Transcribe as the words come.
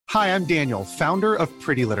Hi, I'm Daniel, founder of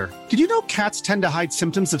Pretty Litter. Did you know cats tend to hide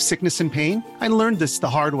symptoms of sickness and pain? I learned this the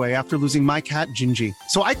hard way after losing my cat, Gingy.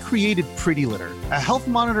 So I created Pretty Litter, a health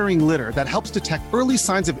monitoring litter that helps detect early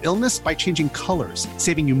signs of illness by changing colors,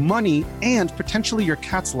 saving you money and potentially your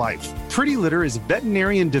cat's life. Pretty Litter is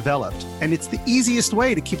veterinarian developed, and it's the easiest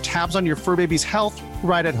way to keep tabs on your fur baby's health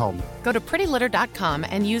right at home. Go to prettylitter.com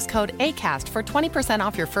and use code ACAST for 20%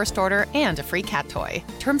 off your first order and a free cat toy.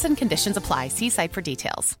 Terms and conditions apply. See site for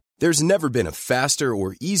details. There's never been a faster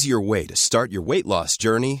or easier way to start your weight loss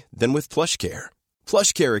journey than with PlushCare.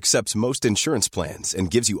 PlushCare accepts most insurance plans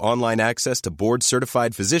and gives you online access to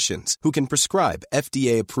board-certified physicians who can prescribe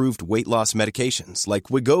FDA-approved weight loss medications like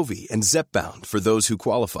Wegovy and Zepbound for those who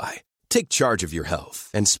qualify. Take charge of your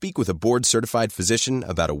health and speak with a board-certified physician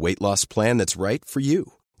about a weight loss plan that's right for you.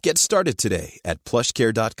 Get started today at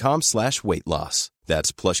plushcare.com/weightloss.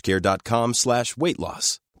 That's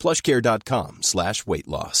plushcare.com/weightloss.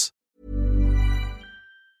 plushcare.com/weightloss.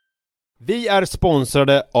 Vi är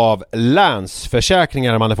sponsrade av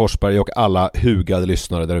Länsförsäkringar, Manne Forsberg, och alla hugade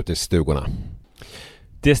lyssnare där ute i stugorna.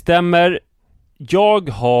 Det stämmer. Jag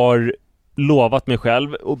har lovat mig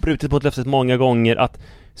själv och brutit mot löftet många gånger att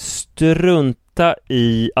strunta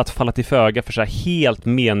i att falla till föga för så här helt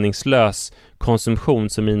meningslös konsumtion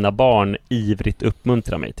som mina barn ivrigt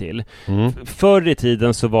uppmuntrar mig till. Förr i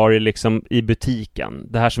tiden så var det liksom i butiken,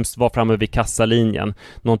 det här som var framme vid kassalinjen,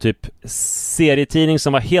 någon typ serietidning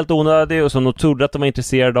som var helt onödig och som de trodde att de var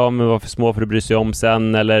intresserade av men var för små för att bry sig om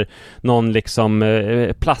sen, eller någon liksom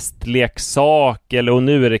plastleksak, eller och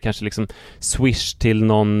nu är det kanske liksom Swish till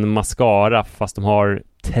någon mascara fast de har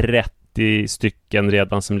 30 stycken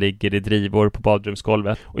redan som ligger i drivor på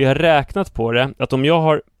badrumsgolvet. Och jag har räknat på det att om jag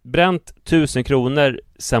har bränt 1000 kronor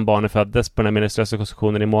sen barnet föddes på den här meningslösa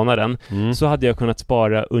konsumtionen i månaden, så hade jag kunnat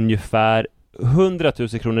spara ungefär 100 000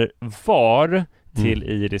 kronor var till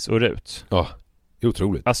Iris och Rut. Ja,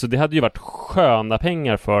 otroligt. Alltså det hade ju varit sköna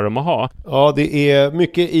pengar för dem att ha. Ja, det är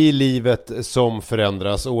mycket i livet som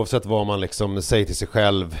förändras oavsett vad man liksom säger till sig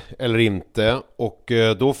själv eller inte. Och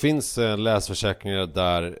då finns Länsförsäkringar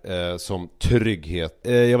där som trygghet.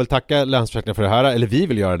 Jag vill tacka Länsförsäkringar för det här, eller vi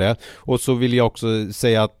vill göra det. Och så vill jag också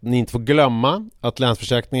säga att ni inte får glömma att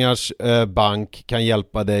Länsförsäkringars bank kan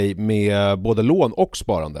hjälpa dig med både lån och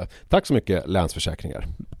sparande. Tack så mycket, Länsförsäkringar.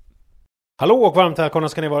 Hallå och varmt välkomna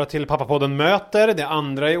ska ni vara till Pappapodden möter, det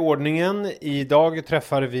andra i ordningen. Idag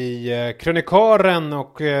träffar vi krönikören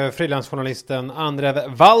och frilansjournalisten Andrev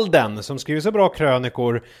Walden som skriver så bra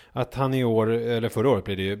krönikor att han i år, eller förra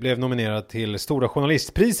året blev nominerad till Stora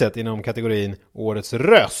Journalistpriset inom kategorin Årets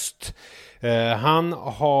röst. Han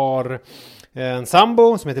har en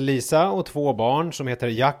sambo som heter Lisa och 2 barn som heter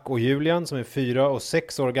Jack och Julian som är 4 och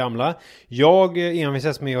 6 år gamla. Jag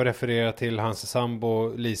envisas med att referera till hans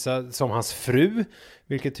sambo Lisa som hans fru,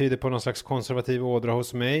 vilket tyder på någon slags konservativ ådra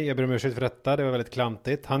hos mig. Jag ber om ursäkt för detta, det var väldigt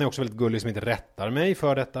klantigt. Han är också väldigt gullig som inte rättar mig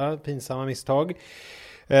för detta pinsamma misstag.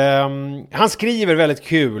 Han skriver väldigt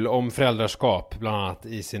kul om föräldraskap bland annat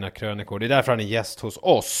i sina krönikor. Det är därför han är gäst hos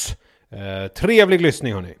oss. Trevlig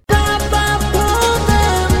lyssning hörni.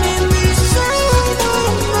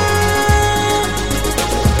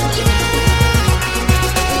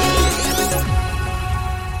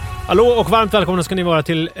 Hallå och varmt välkomna ska ni vara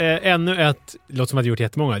till ännu ett, låt som att vi gjort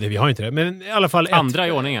jättemånga, vi har inte det, men i alla fall Andra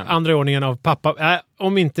i ordningen av pappa,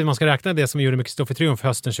 om inte man ska räkna det som vi gjorde med Kristoffer Triumf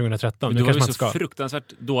hösten 2013. Men du var ju så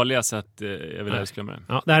fruktansvärt dåliga så att jag vill helst glömma det.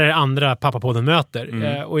 Ja, det här är det andra Pappapodden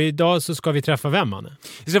möter. Och idag så ska vi träffa vem, Manne?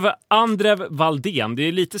 Vi ska träffa Andrev Walden. Det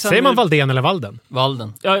är lite så. Säger man Walden eller Walden?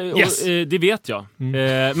 Walden. Ja, och, yes. Det vet jag.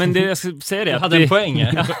 Men det, jag ska säga det. Du hade en poäng.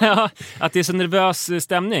 Att det är så nervös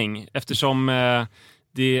stämning eftersom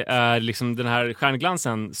det är liksom den här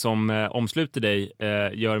stjärnglansen som omsluter dig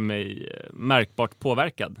gör mig märkbart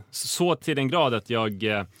påverkad. Så till den grad att jag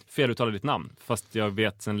feluttalar ditt namn fast jag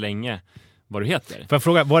vet sedan länge vad du heter. Får jag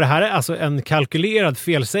fråga, var det här alltså en kalkylerad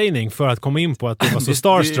felsägning för att komma in på att du var så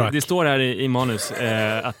starstruck? Det står här i manus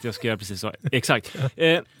att jag ska göra precis så. Exakt.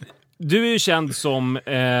 Du är ju känd som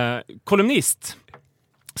kolumnist.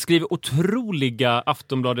 Skriver otroliga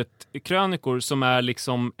Aftonbladet-krönikor som är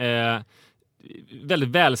liksom väldigt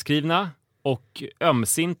välskrivna och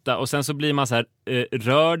ömsinta, och sen så blir man så här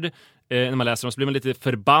rörd när man läser dem, så blir man lite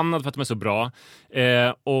förbannad för att de är så bra.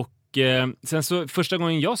 Sen så första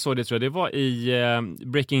gången jag såg det, tror jag det var i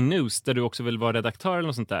Breaking News, där du också vill vara redaktör eller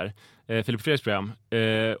något sånt där, Filip Fredriks program,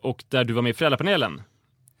 och där du var med i Föräldrapanelen.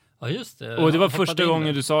 Ja just det. Och det var första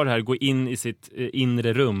gången du sa det här, gå in i sitt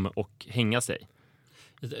inre rum och hänga sig.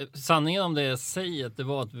 Sanningen om det jag säger, det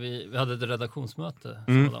var att vi hade ett redaktionsmöte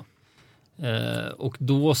samma dag. Och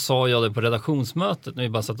då sa jag det på redaktionsmötet när vi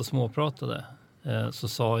bara satt och småpratade. så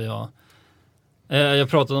sa jag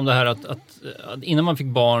pratade om det här att innan man fick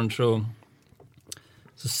barn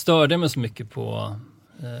så störde jag mig så mycket på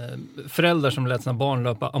föräldrar som lät sina barn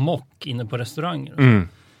löpa amok inne på restauranger.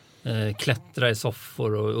 Klättra i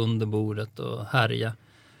soffor och under bordet och härja.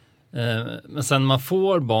 Men sen man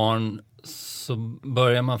får barn så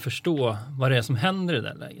börjar man förstå vad det är som händer i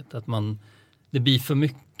det läget. Att det blir för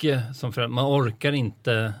mycket som förälder. Man orkar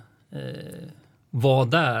inte vara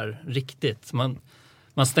där riktigt.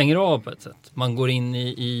 Man stänger av på ett sätt. Man går in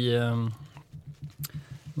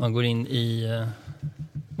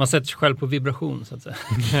man sätter sig själv på vibration så att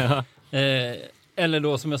säga. Eller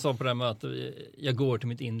då som jag sa på det här mötet, jag går till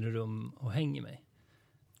mitt inre rum och hänger mig.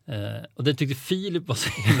 Och det tyckte Filip var så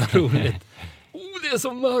himla roligt. Det är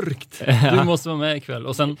så mörkt. Du måste vara med ikväll.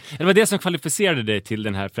 Och sen, det var det som kvalificerade dig till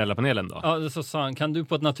den här föräldrapanelen då? Ja, så sa han, kan du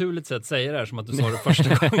på ett naturligt sätt säga det här som att du sa det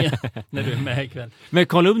första gången när du är med ikväll? Men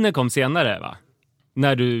kolumnen kom senare va?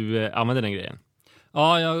 När du använde den grejen.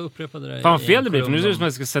 Ja, jag upprepade det. Fan vad fel det blir, för nu är det som att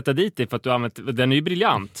jag ska sätta dit dig för att du använt, den är ju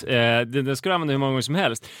briljant. Den ska du använda hur många gånger som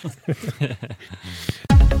helst.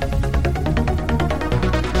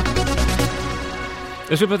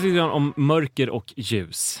 Jag ska prata lite grann om mörker och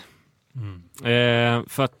ljus.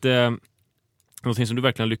 För att någonting som du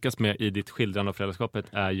verkligen lyckas med i ditt skildrande av föräldraskapet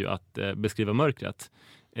är ju att beskriva mörkret.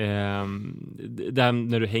 Där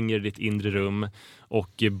när du hänger i ditt inre rum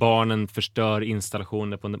och barnen förstör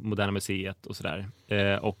installationer på Moderna Museet och sådär.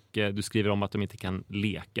 Och du skriver om att de inte kan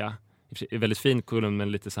leka. Det är väldigt fin kolumn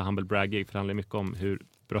men lite så humble bragging, för det handlar mycket om hur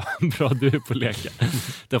bra du är på att leka.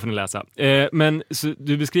 Det får ni läsa. Men så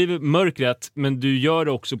du beskriver mörkret, men du gör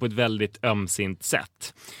det också på ett väldigt ömsint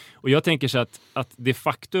sätt. Och jag tänker så att det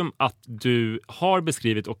faktum att du har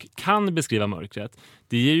beskrivit och kan beskriva mörkret,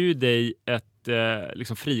 det ger ju dig ett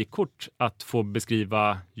liksom frikort att få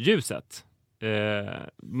beskriva ljuset.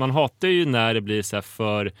 Man hatar ju när det blir så här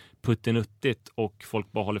för puttinuttigt och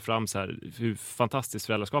folk bara håller fram så här hur fantastiskt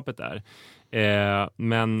föräldraskapet är.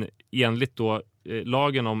 Men enligt då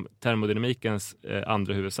lagen om termodynamikens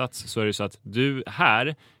andra huvudsats så är det så att du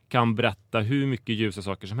här kan berätta hur mycket ljusa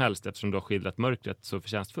saker som helst eftersom du har skildrat mörkret så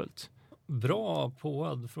förtjänstfullt. Bra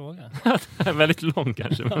påad fråga. Väldigt lång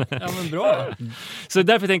kanske. Ja, men bra. Så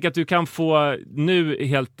därför tänker jag att du kan få nu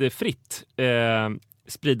helt fritt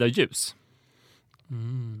sprida ljus.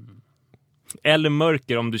 Eller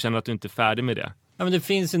mörker om du känner att du inte är färdig med det. Ja, men det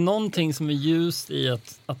finns ju någonting som är ljust i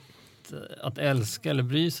att älska eller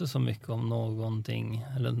bry sig så mycket om någonting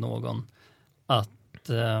eller någon.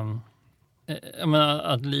 Jag menar,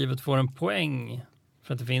 att livet får en poäng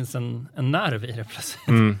för att det finns en nerv i det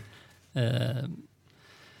plötsligt.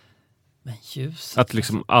 Men ljuset... Att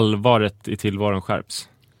liksom allvaret i tillvaron skärps.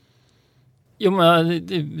 Jo, men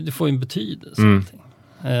det får ju en betydelse.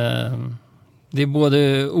 Det är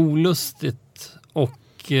både olustigt och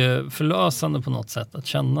förlösande på något sätt att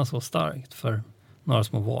känna så starkt för några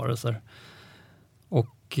små varelser.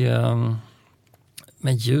 Och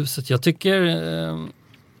med ljuset, jag tycker...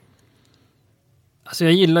 Alltså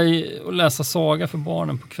jag gillar ju att läsa saga för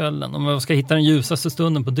barnen på kvällen. Om jag ska hitta den ljusaste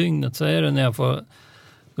stunden på dygnet så är det när jag får...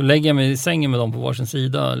 Då lägger jag mig i sängen med dem på varsin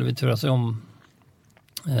sida. Eller vi turar sig om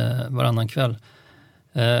varannan kväll.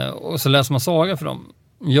 Och så läser man saga för dem.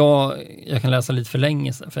 Jag kan läsa lite för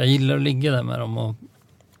länge. För jag gillar att ligga där med dem.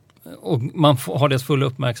 Och man har deras fulla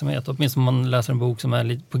uppmärksamhet. Åtminstone om man läser en bok som är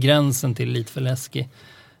lite på gränsen till lite för läskig.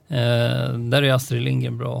 Där är Astrid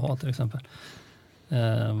Lindgren bra att ha till exempel.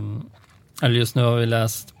 Eller just nu har vi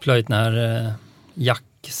plöjt den här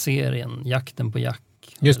Jack-serien. Jakten på Jack.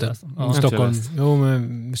 Just det. Ja. Stockholm. Jo,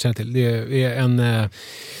 men känner till. Det är en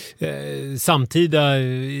samtida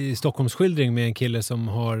Stockholmsskildring med en kille som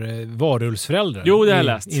har varulvsföräldrar. Jo, det har jag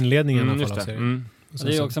läst. Inledningen av serien.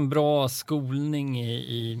 Det är också en bra skolning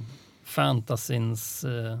i fantasins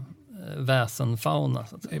väsenfauna.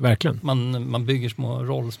 Så att säga. Verkligen. Man bygger små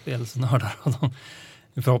rollspelsnördar av dem,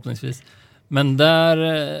 förhoppningsvis. Men där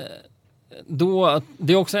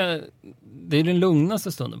det är den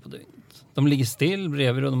lugnaste stunden på dygnet. De ligger still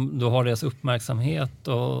bredvid och du har deras uppmärksamhet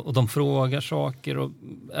och de frågar saker och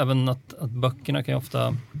även att böckerna kan ju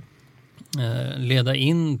ofta leda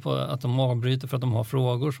in på att de avbryter för att de har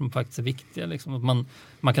frågor som faktiskt är viktiga. Liksom. Att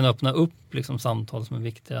man kan öppna upp liksom, samtal som är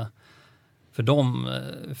viktiga för dem.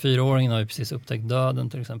 4-åringen har ju precis upptäckt döden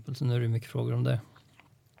till exempel, så nu är det mycket frågor om det.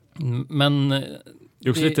 Men det är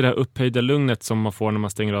också lite det här upphöjda lugnet som man får när man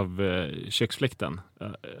stänger av köksfläkten.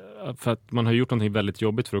 För att man har gjort någonting väldigt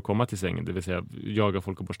jobbigt för att komma till sängen. Det vill säga jaga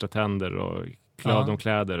folk och borsta tänder och klä dem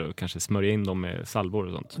kläder och kanske smörja in dem med salvor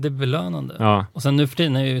och sånt. Det är belönande. Ja. Och sen nu för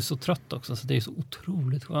tiden är jag ju så trött också så det är så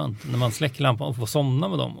otroligt skönt när man släcker lampan och får somna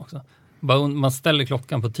med dem också. Man ställer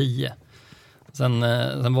klockan på 10.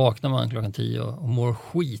 Sen vaknar man klockan 10 och mår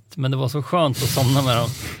skit. Men det var så skönt att somna med dem.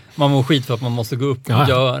 Man mår skit för att man måste gå upp och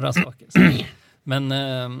göra saker. Men...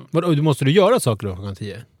 Måste du göra saker då klockan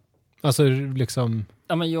 10? Alltså liksom...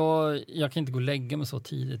 Ja, men jag kan inte gå och lägga mig så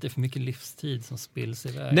tidigt. Det är för mycket livstid som spills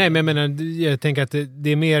iväg. Nej, men jag tänker att det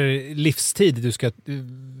är mer livstid du ska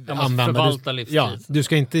använda. Förvalta livstid. Ja, du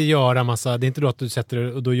ska inte göra massa... Det är inte då att du sätter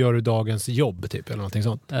och då gör du dagens jobb typ eller någonting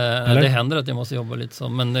sånt. Det händer att jag måste jobba lite så.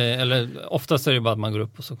 Men eller oftast är det bara att man går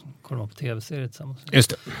upp och så kollar man på tv-serier tillsammans. Just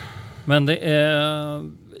det. Men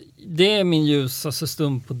det är min ljusaste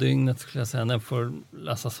stund på dygnet skulle jag säga. När jag får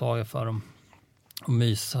läsa sagor för dem. Och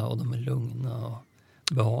mysa och de är lugna och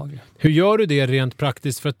behagliga. Hur gör du det rent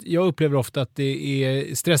praktiskt? För att jag upplever ofta att det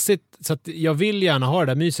är stressigt. Så att jag vill gärna ha det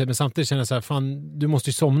där myset. Men samtidigt känner jag så här, fan, du måste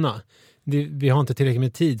ju somna. Vi har inte tillräckligt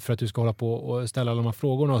med tid för att du ska hålla på och ställa alla de här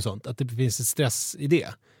frågorna och sånt. Att det finns en stress i det.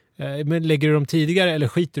 Men lägger du dem tidigare eller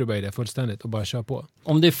skiter du bara i det fullständigt och bara kör på?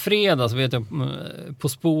 Om det är fredag så vet jag På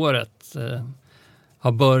spåret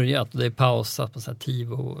har börjat och det är pausat på så här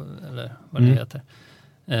TiVo eller vad det heter.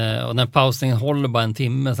 Och den pausningen håller bara en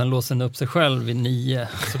timme, sen låser den upp sig själv vid 9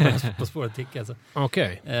 så börjar På spåret ticka. Alltså.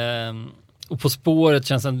 Okej. Och På spåret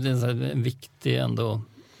känns det en viktig ändå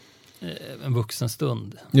en vuxen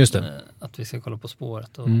stund. Just det. Att vi ska kolla På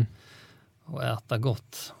spåret och äta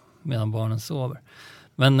gott medan barnen sover.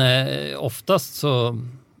 Men oftast så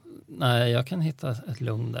jag kan hitta ett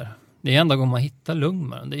lugn där. Det är enda gången man hittar lugn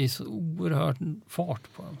med dem. Det är så oerhört fart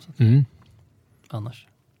på dem. Så annars.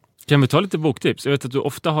 Kan vi ta lite boktips? Jag vet att du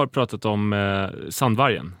ofta har pratat om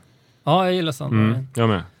Sandvargen. Ja, jag gillar Sandvargen. Jag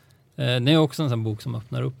med. Det är också en sån bok som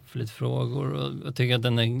öppnar upp för lite frågor. Och jag tycker att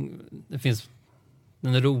den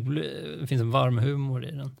är rolig. Det finns en varm humor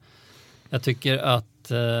i den. Jag tycker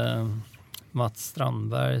att Mats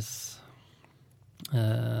Strandbergs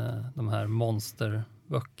de här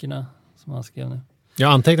monsterböckerna som han skrev nu.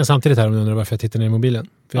 Jag antecknar samtidigt här om du undrar varför jag tittar ner i mobilen.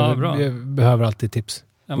 För jag behöver alltid tips.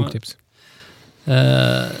 Boktips.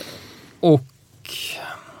 Och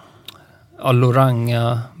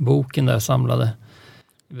Loranga-boken där samlade.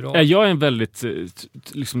 Bra. Jag är en väldigt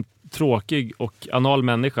liksom, tråkig och anal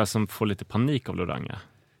människa som får lite panik av Loranga.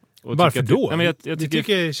 Och varför då? Nej, men jag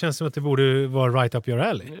tycker det känns som att det borde vara right up your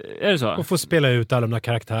alley. Är det så? Och få spela ut alla de där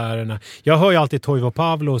karaktärerna. Jag hör ju alltid Toivo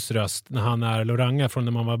Pavlos röst när han är Loranga från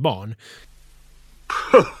när man var barn.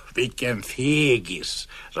 Vilken fegis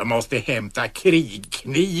som måste hämta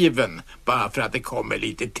krigkniven bara för att det kommer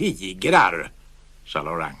lite tigrar, sa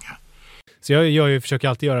Loranga. Så jag försöker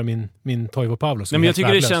alltid göra min Toivo Pavlos. Nej, men jag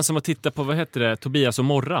tycker det känns som att titta på, vad heter det, Tobias och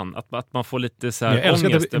Morran. Att man får lite så här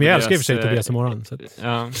ångest. Men jag älskar i och för sig Tobias och Morran. Så att...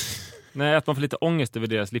 Ja. Nej, att man får lite ångest över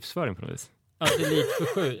deras livsföring på något vis. Att det är lite för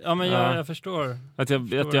sjukt. Ja, men jag förstår.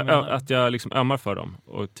 Att jag liksom ömmar för dem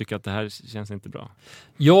och tycker att det här känns inte bra.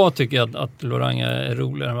 Jag tycker att Loranga är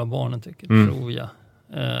roligare än vad barnen tycker, tror jag.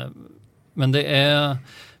 Men det är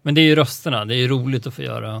ju rösterna. Det är ju roligt att få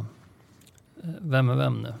göra vem är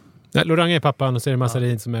vem nu. Nej, Loranga är pappan och så är det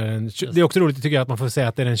Massarin som är det är också roligt tycker jag att man får säga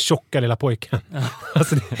att det är den tjocka lilla pojken. Ja.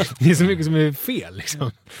 Alltså det är så mycket som är fel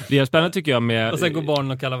liksom. Det är spännande tycker jag med... Och sen går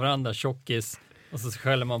barnen och kallar varandra tjockis och så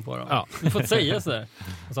skäller man på dem. Ja. Du får säga så här.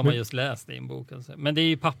 Och så har man just läst det i en bok. Men det är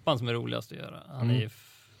ju pappan som är roligast att göra. Han är ju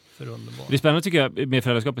för underbar. Det är spännande tycker jag med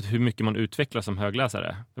föräldraskapet hur mycket man utvecklas som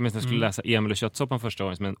högläsare. Jag minns när jag skulle läsa Emil och köttsoppan första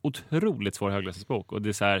gången som en otroligt svår högläsningsbok. Och det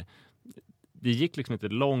är så här... Det gick liksom inte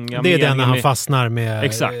långa... Det är den när han fastnar med...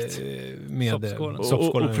 Exakt. Med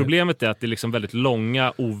soppskålen. Och problemet är att det är liksom väldigt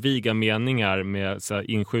långa, oviga meningar med så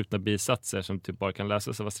här inskjutna bisatser som typ bara kan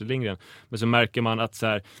läsas av Astrid Lindgren. Men så märker man att, så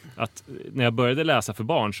här, att när jag började läsa för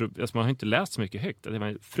barn så alltså man har inte läst så mycket högt. Det var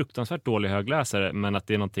en fruktansvärt dålig högläsare, men att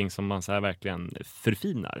det är någonting som man så här verkligen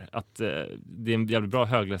förfinar. Att det är en jävligt bra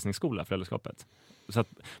högläsningsskola, föräldraskapet. Så att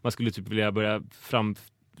man skulle typ vilja börja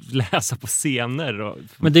läsa på scener. Och...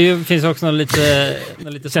 Men det finns också något lite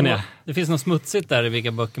det finns något smutsigt där i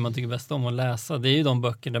vilka böcker man tycker bäst om att läsa. Det är ju de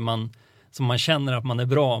böcker där som man känner att man är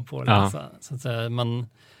bra på att läsa. Så att säga,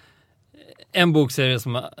 en bokserie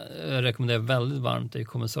som jag rekommenderar väldigt varmt är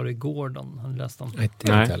Kommissarie Gordon. Har du läst dem? Nej,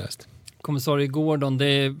 det har jag inte läst. Kommissarie Gordon,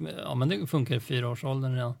 det funkar i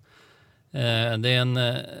 4-årsåldern redan. Det är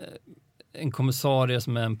en kommissarie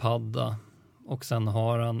som är en padda och sen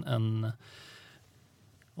har han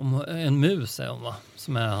en mus är hon, va?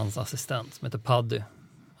 Som är hans assistent som heter Paddy.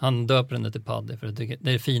 Han döper henne till Paddy för det är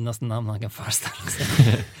det finaste namn han kan föreställa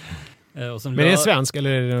sig. Men är det svensk eller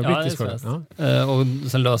är det brittisk? Ja, det är svenskt.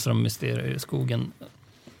 Och sen löser de mysterier i skogen.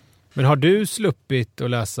 Men har du sluppit att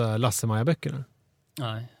läsa Lasse-Maja-böckerna?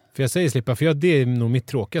 Nej. För jag säger slippa, för det är nog mitt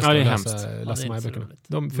tråkigaste att läsa Lasse-Maja-böckerna.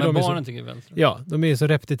 Men barnen tycker väldigt roligt. Ja, de är så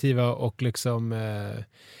repetitiva och liksom...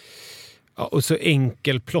 Ja, och så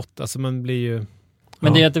enkel plott, alltså man blir ju...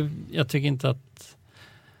 Men det är jag tycker inte att...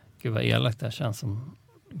 Gud vad elakt det här känns som...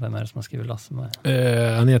 Vem är det som har skrivit Lasse med?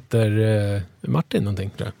 Han heter Martin någonting,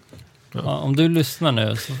 tror jag. Ja, om du lyssnar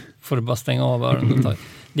nu så får du bara stänga av öronen.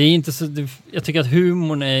 Det är inte så... Jag tycker att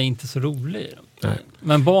humorn är inte så rolig. Nej.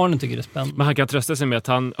 Men barnen tycker det är spännande. Men han kan trösta sig med att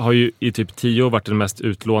han har ju i typ 10 år varit den mest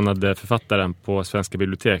utlånade författaren på svenska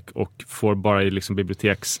bibliotek och får bara i liksom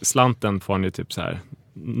biblioteksslanten får han ju typ så här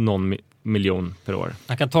någon miljon per år.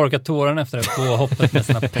 Han kan torka tårarna efter det på hoppet med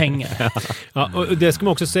sina pengar. Ja, och det ska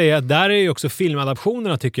man också säga att där är ju också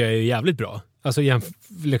filmadaptionerna tycker jag är jävligt bra. Alltså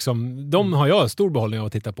liksom, de har jag stor behållning av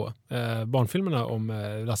att titta på. Barnfilmerna om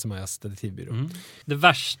Lasse-Majas detektivbyrå. Det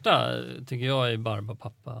värsta tycker jag är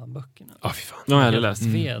Barbapapa-böckerna. Ja, fy fan. De har jag läst.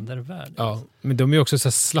 Vedervärdigt. Ja, men de är också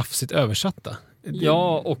så slafsigt översatta.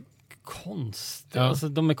 Ja, och konstiga. Ja. Alltså,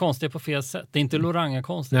 de är konstiga på fel sätt. Det är inte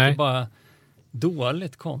Loranga-konstigt, det är bara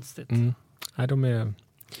dåligt konstigt. Nej, de är...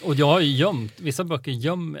 Och jag har ju gömt, vissa böcker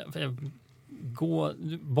gömmer.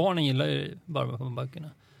 Barnen gillar ju Barbapapa-böckerna.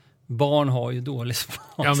 Barn har ju dålig smak.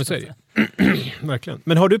 Ja, men så är det. Verkligen.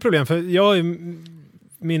 Men har du problem? För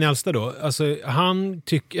min äldsta då, alltså han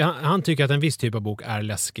tycker att en viss typ av bok är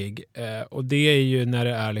läskig. Och det är ju när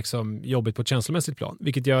det är liksom jobbigt på ett känslomässigt plan.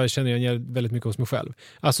 Vilket jag känner igen väldigt mycket hos mig själv.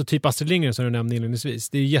 Alltså typ Astrid Lindgren som du nämnde inledningsvis.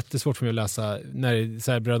 Det är jättesvårt för mig att läsa när det är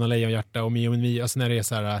så här Bröderna Lejonhjärta och Mio och Mi. Alltså när det är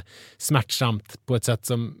så här smärtsamt på ett sätt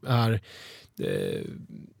som är...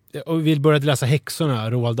 och vill börja läsa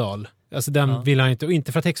Häxorna, Roald Dahl. Alltså den vill han inte, och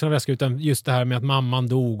inte för att häxorna var läskiga utan just det här med att mamman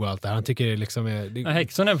dog och allt det här. Han tycker det liksom är... Ja,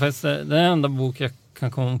 Häxorna är faktiskt den enda bok jag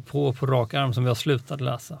kan komma på rak arm som vi har slutat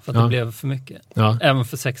läsa. För att det blev för mycket. Ja. Även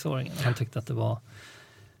för 6-åringen. Han tyckte att det var...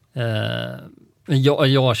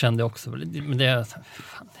 jag kände också... Men det är...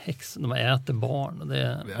 Fan, häxor, de äter barn. Och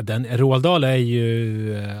det... Roald Dahl är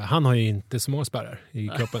ju... Han har ju inte små spärrar i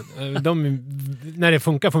kroppen. När det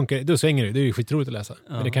funkar, då svänger det. Det är ju skitroligt att läsa.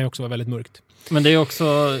 Ja. Men det kan ju också vara väldigt mörkt. Men det är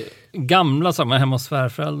också gamla saker. Hemma hos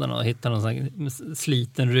svärföräldrarna och hittar någon sån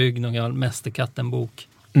sliten rygg, någon gammal Mästerkatten-bok.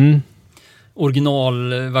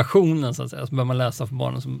 Originalversionen så att säga. Så börjar man läsa för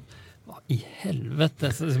barnen som... Vad i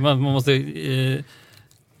helvete? Så man måste...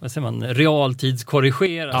 vad säger man?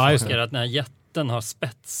 Realtidskorrigera saker. Att den här jätten har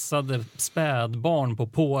spetsade spädbarn på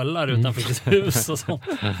pålar utanför sitt hus och sånt.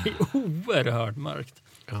 Det är oerhört mörkt.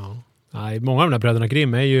 Ja. Nej, många av de här bröderna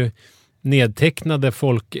Grimm är ju nedtecknade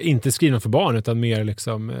folk, inte skrivna för barn utan mer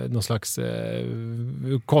liksom någon slags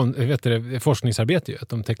forskningsarbete ju, att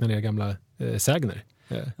de tecknar ner gamla sägner.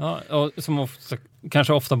 Ja, och som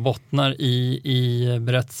kanske ofta bottnar i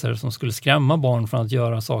berättelser som skulle skrämma barn från att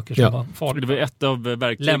göra saker som var farliga. Det var ett av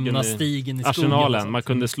verktygen lämna stigen i arsenalen. Man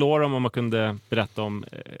kunde slå dem och man kunde berätta om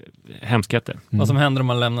hemskheter. Vad som händer om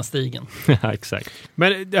man lämnar stigen. Ja, exakt.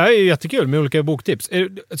 Men det här är ju jättekul med olika boktips.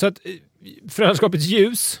 Så att Föräldraskapets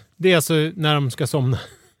ljus, det är alltså när de ska somna.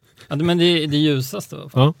 Ja, men det är ljusaste.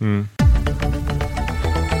 Ja.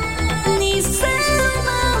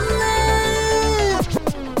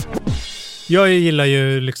 Jag gillar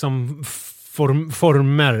ju liksom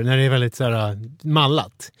former när det är väldigt så här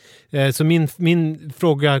mallat. Så min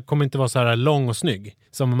fråga kommer inte vara så här lång och snygg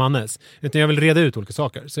som Mannes, utan jag vill reda ut olika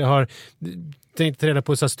saker. Så jag har tänkt ta reda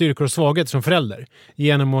på så här styrkor och svagheter som förälder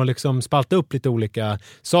genom att liksom spalta upp lite olika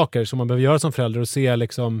saker som man behöver göra som förälder och se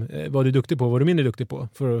liksom vad du är duktig på och vad du är mindre duktig på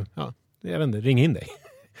för att, jag vet inte, ringa in dig.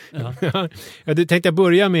 Ja. Jag tänkte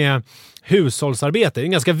börja med hushållsarbete. Det är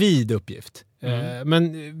en ganska vid uppgift.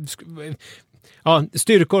 Men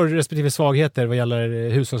styrkor respektive svagheter vad gäller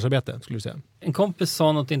hushållsarbete skulle du säga. En kompis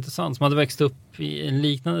sa något intressant som hade växt upp i en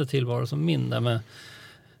liknande tillvaro som min där med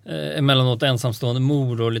emellanåt ensamstående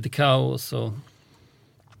mor och lite kaos och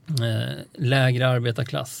lägre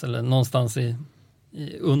arbetarklass eller någonstans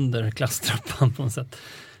under klasstrappan på något sätt.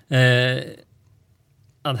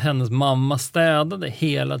 Att hennes mamma städade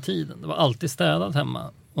hela tiden. Det var alltid städat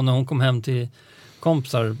hemma. Och när hon kom hem till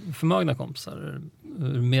kompisar, förmögna kompisar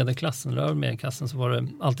medelklassen eller övermedelklassen, så var det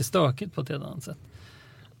alltid stökigt på ett helt annat sätt.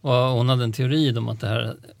 Och hon hade en teori om att det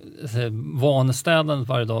här vanestädandet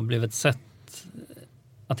varje dag blev ett sätt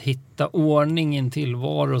att hitta ordning i en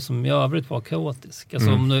tillvaro som i övrigt var kaotisk.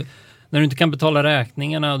 Alltså när du inte kan betala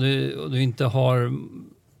räkningarna och du inte har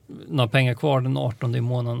några pengar kvar den 18 i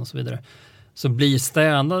månaden och så vidare, så blir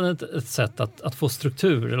städandet ett sätt att få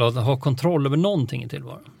struktur eller att ha kontroll över någonting i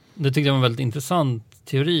tillvaron. Det tyckte jag var en väldigt intressant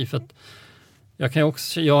teori, för att jag kan ju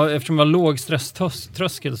också, eftersom jag har låg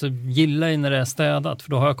stresströskel så gillar jag när det är städat, för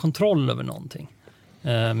då har jag kontroll över någonting.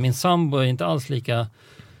 Min sambo är inte alls lika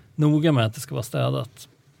noga med att det ska vara städat.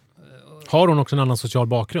 Har hon också en annan social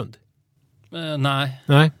bakgrund?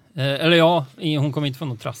 Nej. Eller ja, hon kom inte från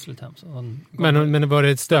något trassligt hem. Så men var det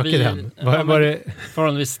ett stökigt hem? Var det...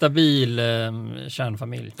 Förhållandevis stabil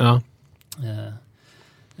kärnfamilj. Ja.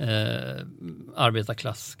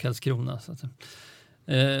 Arbetarklass, Karlskrona. Så att,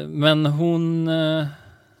 men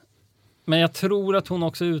men jag tror att hon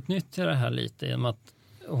också utnyttjar det här lite genom att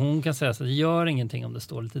hon kan säga så att det gör ingenting om det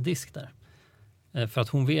står lite disk där. För att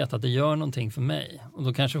hon vet att det gör någonting för mig. Och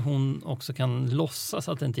då kanske hon också kan låtsas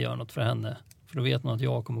att det inte gör något för henne. För då vet man att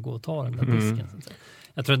jag kommer gå och ta den där disken.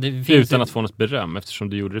 Jag tror att det finns utan att få något beröm, eftersom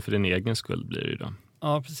du gjorde det för din egen skull blir det ju då.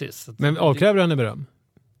 Ja, precis. Men avkräver henne beröm?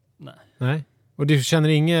 Nej. Och du känner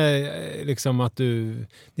inget liksom att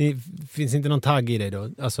det finns inte någon tagg i dig då?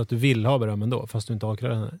 Alltså att du vill ha beröm ändå, fast du inte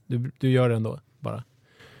avkräver henne. Du gör det ändå, bara.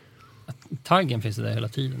 Taggen finns där hela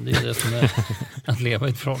tiden. Det är det som är att leva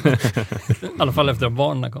i ett förhållande. I alla fall efter att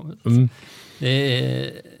barnen kommit. Det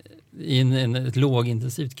är ett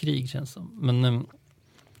lågintensivt krig, känns som. Men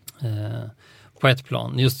på ett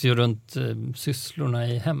plan, just runt sysslorna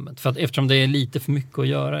i hemmet. För att eftersom det är lite för mycket att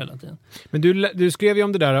göra hela tiden. Men du skrev ju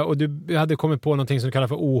om det där och du hade kommit på någonting som du kallar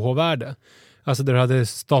för OH-värde. Alltså där du hade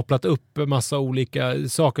staplat upp massa olika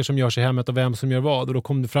saker som görs i hemmet och vem som gör vad. Och då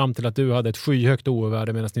kom du fram till att du hade ett skyhögt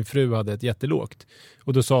OH-värde medan din fru hade ett jättelågt.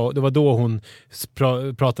 Och det var då hon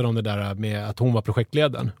pratade om det där med att hon var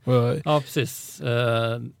projektledaren. Ja, precis.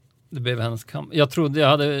 Det blev hennes kamp. Jag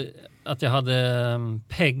trodde att jag hade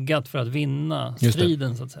peggat för att vinna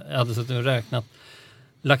striden, så att säga. Jag hade suttit och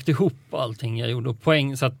lagt ihop allting jag gjorde och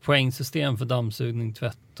satt poängsystem för dammsugning,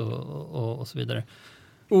 tvätt och så vidare.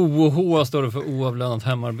 OH står det för oavlönat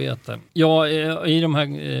hemarbete. Ja, i de här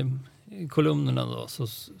kolumnerna då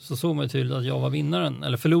så såg man ju tydligt att jag var vinnaren,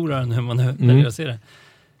 eller förloraren, hur man nu väljer att se det.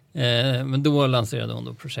 Men då lanserade hon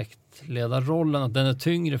då projektledarrollen, att den är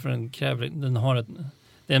tyngre för den har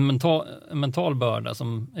det är en mental börda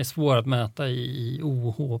som är svår att mäta i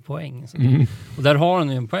OH-poäng. Och där har hon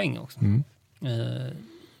ju en poäng också.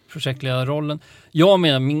 Projektledarrollen. Jag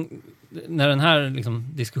menar, när den här liksom,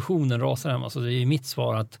 diskussionen rasar hemma, så det är mitt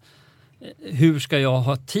svar att hur ska jag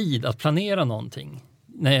ha tid att planera någonting?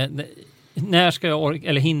 När ska jag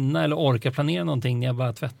hinna eller orka planera någonting när jag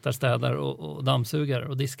bara tvättar, städar och dammsugar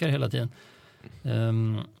och diskar hela tiden?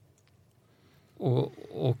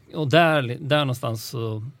 Och där någonstans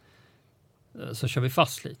så kör vi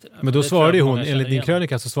fast lite. Men då svarade hon, enligt din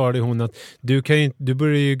krönika så svarade hon att du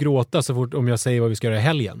börjar ju gråta så fort om jag säger vad vi ska göra i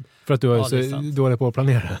helgen. För att du är så dålig på att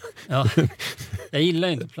planera. Ja, jag gillar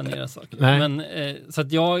inte att planera saker. Nej. Men så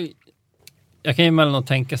att jag kan ju emellanåt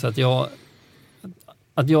tänka så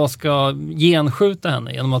att jag ska genskjuta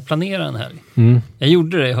henne genom att planera en helg. Jag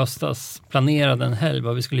gjorde det i höstas, planerade en helg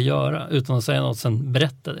vad vi skulle göra utan att säga något, sen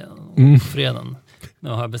berättade jag på fredagen. Nu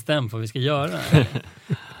har jag bestämt vad vi ska göra.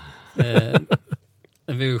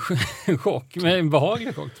 Det var ju en chock, men en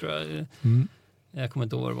behaglig chock tror jag. Jag kommer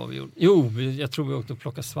inte ihåg vad vi gjorde. Jo, jag tror vi åkte och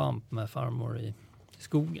plockade svamp med farmor i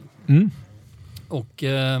skogen. Och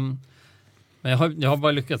men jag har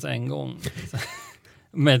bara lyckats en gång.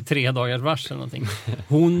 Med 3 dagars varsel någonting.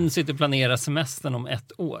 Hon sitter och planerar semestern om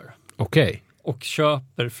 1 år. Okej. Och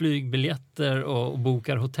köper flygbiljetter och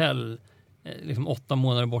bokar hotell liksom 8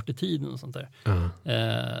 månader bort i tiden och sånt där.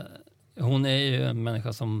 Hon är ju en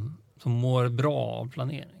människa som mår bra av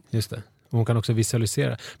planering. Just det. Hon kan också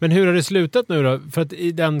visualisera. Men hur har det slutat nu då? För att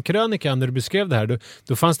i den krönikan när du beskrev det här,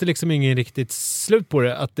 då fanns det liksom ingen riktigt slut på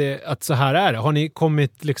det. Att så här är det. Har ni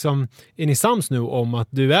kommit liksom, är ni sams nu om att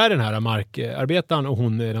du är den här markarbetaren och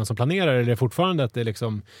hon är den som planerar? Eller är det fortfarande att det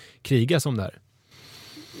liksom krigas om det här?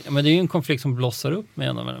 Ja, men det är ju en konflikt som blossar upp med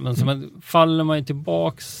henne. Men så faller man ju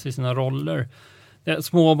tillbaks i sina roller.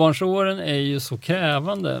 Småbarnsåren är ju så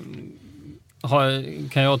krävande,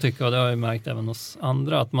 kan jag tycka, och det har jag märkt även hos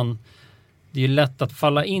andra, att det är ju lätt att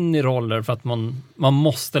falla in i roller för att man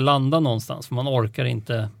måste landa någonstans, för man orkar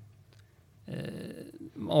inte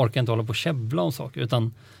hålla på och käbbla om saker,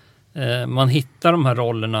 utan man hittar de här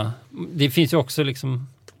rollerna. Det finns ju också liksom,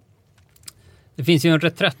 det finns ju en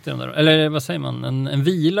reträtt i de där, eller vad säger man, en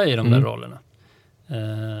vila i de där rollerna.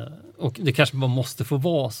 Och det kanske bara måste få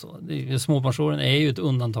vara så. Småbarnsåren är ju ett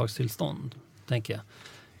undantagstillstånd, tänker jag.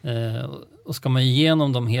 Och ska man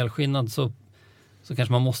igenom dem helskinnad så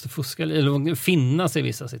kanske man måste fuska eller finna sig i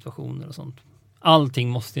vissa situationer och sånt. Allting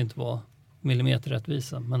måste inte vara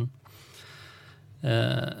millimeterrättvisa, men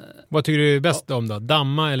vad tycker du är bäst om då?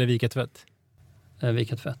 Damma eller vika tvätt?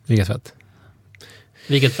 Vika tvätt. Vika tvätt.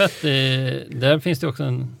 Vika tvätt, där finns det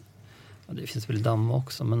också det finns väl damma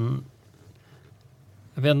också, men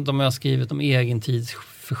jag vet inte om jag har skrivit om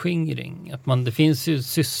egentidsförskingring. Det finns ju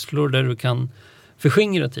sysslor där du kan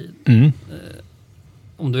förskingra tid.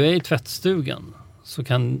 Om du är i tvättstugan så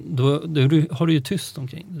då har du ju tyst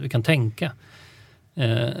omkring. Du kan tänka.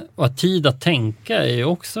 Och att tid att tänka är ju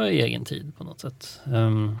också egen tid på något sätt.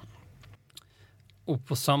 Och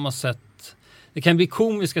på samma sätt, det kan bli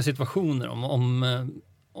komiska situationer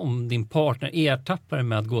om din partner ertappar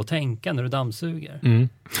med att gå och tänka när du dammsuger.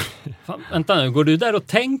 Fan, vänta nu, går du där och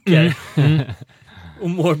tänker och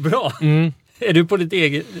mår bra? Är du på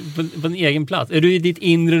en egen plats? Är du i ditt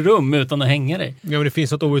inre rum utan att hänga dig? Ja, men det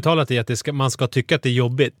finns något outtalat i att man ska tycka att det är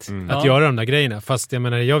jobbigt att göra de där grejerna. Fast jag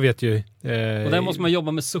menar, jag vet ju... Och där måste man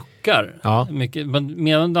jobba med suckar. Ja. Mycket.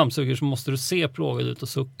 Med en dammsugare så måste du se plågad ut och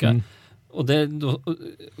sucka. Och då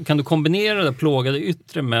kan du kombinera det plågade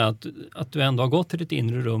yttre med att du ändå har gått till ditt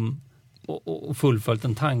inre rum och fullföljt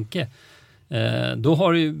en tanke. Då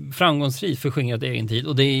har du framgångsrikt förskingrat egen tid.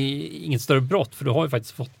 Och det är inget större brott, för du har ju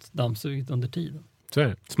faktiskt fått dammsuget under tiden. Så är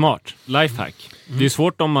det. Smart. Lifehack. Det är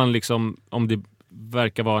svårt om det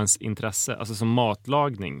verkar vara ens intresse. Alltså som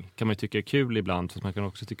matlagning kan man ju tycka är kul ibland, fast man kan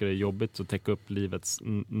också tycka det är jobbigt att täcka upp livets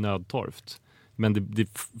nödtorft. Men det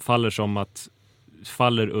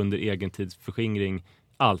faller under egentidsförskingring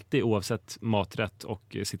alltid, oavsett maträtt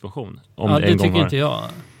och situation. Det tycker inte jag.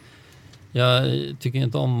 Jag tycker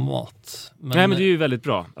inte om mat. Nej, men det är ju väldigt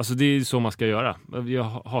bra. Alltså det är ju så man ska göra. Jag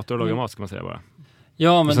hatar att laga mat, ska man säga bara.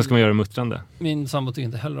 Ja, men och sen ska man göra det muttrande. Min sambo tycker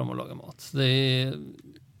inte heller om att laga mat.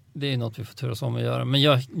 Det är något vi får turas om att göra.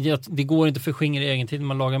 Men det går inte för skingra egen tid när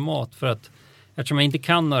man lagar mat, för att eftersom jag inte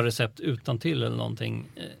kan några recept utan till eller någonting,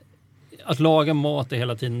 att laga mat är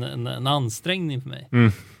hela tiden en ansträngning för mig.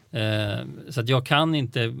 Så att jag kan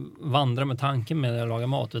inte vandra med tanken med att laga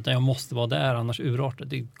mat, utan jag måste vara där, annars urartar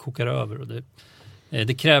det kokar över, och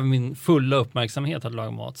det kräver min fulla uppmärksamhet att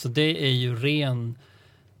laga mat. Så det är ju ren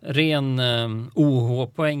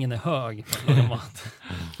OH-poängen är hög för att laga mat.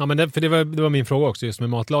 Ja, men det var min fråga också, just med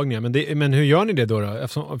matlagningen. Men hur gör ni det då?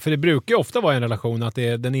 För det brukar ju ofta vara en relation att det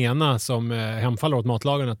är den ena som hemfaller åt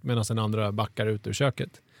matlagen medan den andra backar ut ur köket.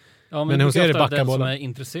 Ja, men hon ser det den som är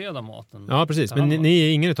intresserad av maten. Ja, precis. Men ni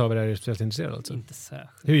är ingen utav er är speciellt intresserad alltså? Inte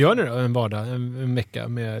särskilt. Hur gör ni då en vardag, en vecka?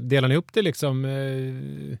 Delar ni upp det liksom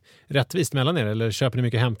rättvist mellan er? Eller köper ni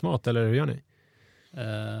mycket hämtmat? Eller hur gör ni?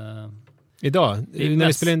 Idag, när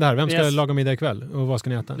vi spelar in det här, vem ska laga middag ikväll? Och vad ska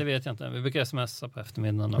ni äta? Det vet jag inte. Vi brukar smsa på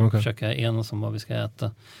eftermiddagen och försöka enas om vad vi ska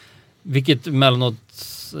äta. Vilket emellanåt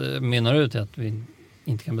menar ut att vi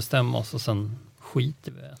inte kan bestämma oss och sen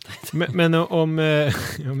skiter vi äta. Men om...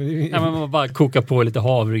 man bara koka på lite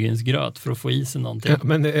havregrynsgröt för att få i sig någonting. Ja,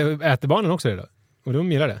 men äter barnen också det då? Och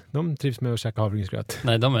de gillar det? De trivs med att käka havregrynsgröt?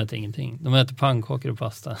 Nej, de äter ingenting. De äter pannkakor och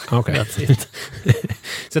pasta. Okay.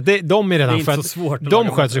 Så de är redan... Det är inte så svårt. De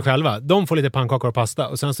sköter sig själva. De får lite pannkakor och pasta.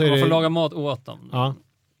 Och sen så man får laga mat åt dem. Ja.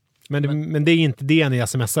 Men det är inte det ni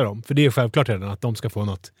smsar om. För det är självklart redan att de ska få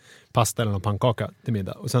något pasta eller någon pannkaka till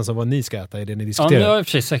middag. Och sen så vad ni ska äta är det ni diskuterar. Ja, nu har i och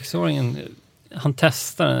för sig 6-åringen... Han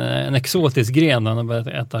testar en exotisk gren när han har börjat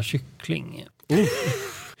äta kyckling.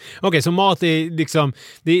 Okej, så mat är liksom,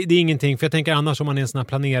 det är ingenting, för jag tänker annars om man är en sån här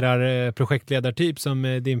planerar projektledartyp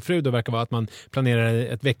som din fru då verkar vara, att man planerar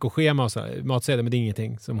ett veckoschema och så matsedel, men det är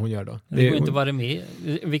ingenting som hon gör då. Det går inte vara med.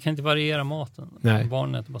 Vi kan inte variera maten. Nej.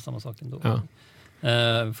 Barnen äter bara samma sak ändå. Ja.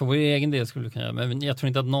 För vår egen del skulle vi kunna göra, men jag tror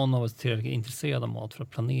inte att någon av oss är tillräckligt intresserad av mat för att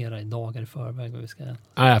planera i dagar i förväg vad vi ska äta.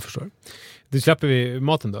 Ja, jag förstår. Då släpper vi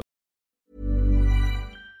maten då.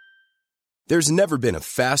 There's never been a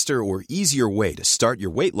faster or easier way to start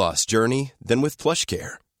your weight loss journey than with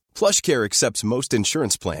PlushCare. PlushCare accepts most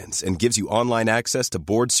insurance plans and gives you online access to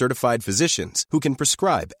board-certified physicians who can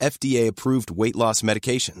prescribe FDA-approved weight loss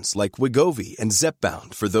medications like Wegovy and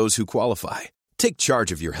Zepbound for those who qualify. Take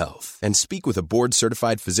charge of your health and speak with a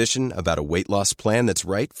board-certified physician about a weight loss plan that's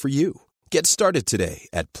right for you. Get started today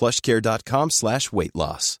at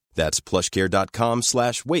plushcare.com/weightloss. That's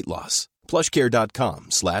plushcare.com/weightloss.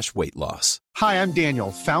 plushcare.com/weightloss. Hi, I'm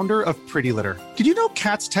Daniel, founder of Pretty Litter. Did you know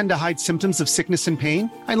cats tend to hide symptoms of sickness and pain?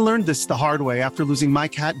 I learned this the hard way after losing my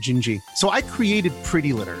cat, Gingy. So I created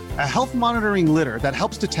Pretty Litter, a health monitoring litter that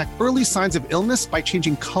helps detect early signs of illness by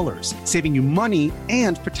changing colors, saving you money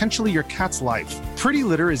and potentially your cat's life. Pretty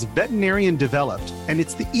Litter is veterinarian developed, and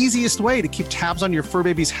it's the easiest way to keep tabs on your fur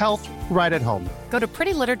baby's health right at home. Go to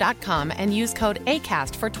prettylitter.com and use code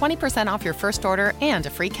ACAST for 20% off your first order and a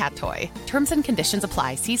free cat toy. Terms and conditions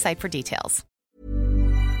apply. See site for details.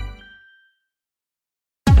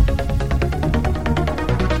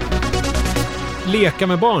 Leka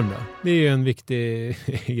med barn då? Det är ju en viktig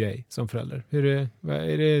grej som förälder.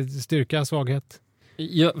 Är det styrka, svaghet?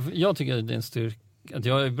 Jag tycker att det är en styrka att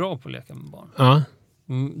jag är bra på att leka med barn. Ja.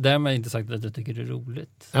 Därmed inte sagt att jag tycker det är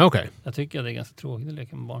roligt. Okay. Jag tycker att det är ganska tråkigt att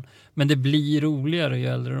leka med barn. Men det blir roligare ju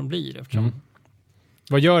äldre de blir eftersom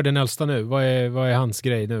Vad gör den äldsta nu? Vad är hans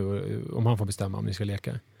grej nu om han får bestämma om ni ska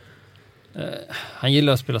leka? Han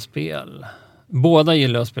gillar att spela spel. Båda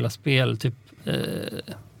gillar att spela spel. Typ,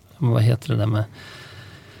 vad heter det där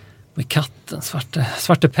med katten?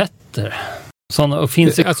 Svarte Petter. Såna, och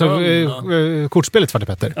finns i alltså kortspelet Svarte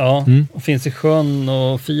Petter? Ja, och finns i sjön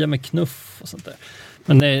och Fia med knuff och sånt där.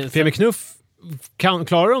 Men Fia med knuff,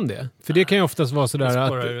 klarar de det? För det kan ju oftast vara sådär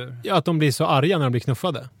att de blir så arga när de blir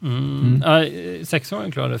knuffade. Ja,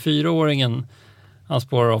 6-åringen klarar det. 4-åringen, han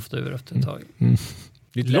spårar ofta ur efter ett tag.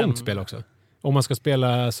 Det är ett långt spel också. Om man ska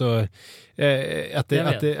spela så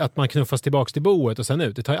att man knuffas tillbaks till boet och sen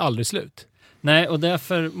ut. Det tar ju aldrig slut. Nej, och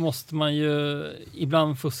därför måste man ju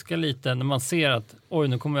ibland fuska lite när man ser att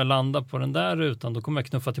nu kommer jag landa på den där rutan, då kommer jag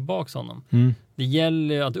knuffa tillbaka honom. Det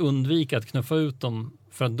gäller ju att undvika att knuffa ut dem,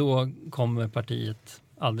 för att då kommer partiet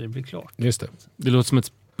aldrig bli klart. Just det. Det låter som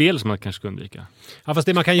ett spel som man kanske ska undvika. Ja, fast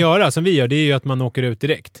det man kan göra som vi gör, det är ju att man åker ut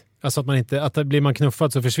direkt. Alltså att blir man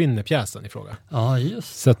knuffad så försvinner pjäsen i fråga. Ja,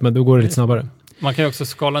 just. Så att då går det lite snabbare. Man kan ju också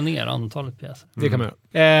skala ner antalet pjäser. Det kan man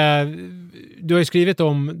göra. Du har ju skrivit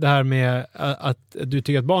om det här med att du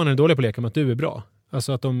tycker att barnen är dåliga på att leka, men att du är bra.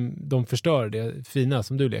 Alltså att de förstör det fina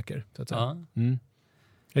som du leker. Så att säga. Ja.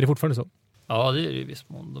 Är det fortfarande så? Ja, det är det i viss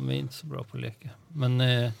mån. De är inte så bra på att leka. Men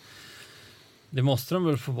det måste de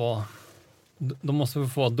väl få vara. De måste väl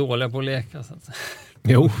få vara dåliga på att leka. Så att säga.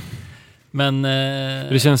 Jo. Men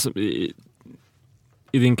det känns som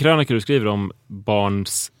i din krönika du skriver om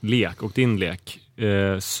barns lek och din lek,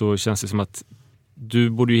 så känns det som att du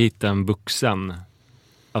borde ju hitta en vuxen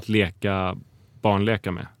att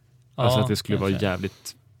barnleka med. Ja, alltså att det skulle vara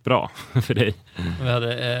jävligt bra för dig.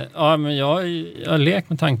 Men jag har lekt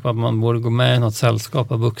med tanke på att man borde gå med i något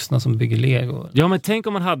sällskap av vuxna som bygger Lego. Ja, men tänk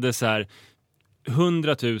om man hade så här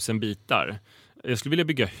 100 000 bitar. Jag skulle vilja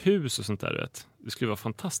bygga hus och sånt där, vet. Det skulle vara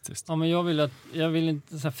fantastiskt. Ja, men jag vill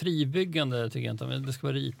inte så här fribyggande, tycker jag inte. Men det ska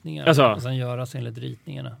vara ritningar. Alltså. Och sen göras enligt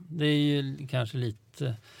ritningarna. Det är ju kanske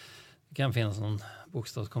lite... Det kan finnas någon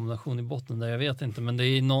bokstavskombination i botten där, jag vet inte. Men det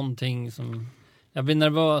är någonting som... Jag blir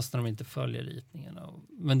nervös när de inte följer ritningarna.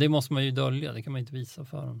 Men det måste man ju dölja. Det kan man inte visa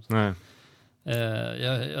för dem. Nej.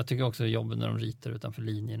 Jag tycker också det är jobbigt när de ritar utanför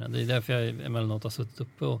linjerna. Det är därför jag emellanåt har suttit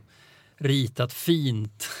uppe och ritat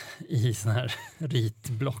fint i sån här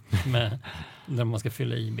ritblock där man ska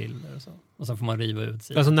fylla i bilder och så. Och sen får man riva ut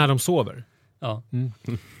sidan. Alltså när de sover? Ja.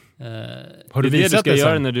 Har du det visat du ska det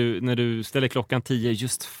göra när du ställer klockan 10?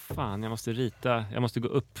 Just fan, jag måste gå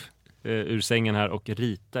upp ur sängen här och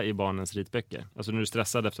rita i barnens ritböcker. Alltså när du är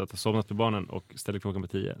stressad efter att ha somnat med barnen och ställer klockan på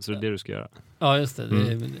 10. Så det är det du ska göra. Ja, just det.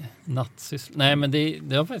 Det är nattsyssla. Nej, men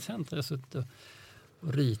det har faktiskt hänt. Jag har suttit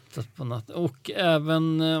och ritat på natt. Och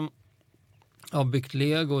även byggt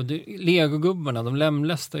Lego. Legogubbarna, de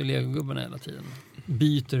lämlästar ju legogubbarna hela tiden.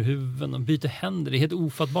 Byter huvuden och byter händer. Det är helt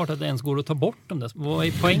ofattbart att det ens går att ta bort dem där. Vad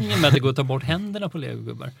är poängen med att det går att ta bort händerna på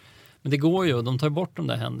legogubbar? Men det går ju, och de tar bort de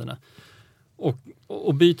där händerna.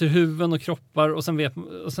 Och byter huvuden och kroppar. Och sen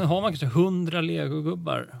har man kanske 100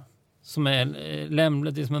 legogubbar som är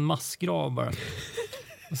lämlet. Det är som en massgrav bara.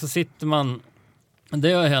 Och så sitter man...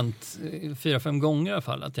 Det har hänt 4-5 gånger i alla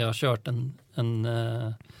fall. Att jag har kört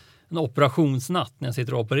en operationsnatt när jag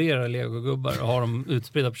sitter och opererar legogubbar och har dem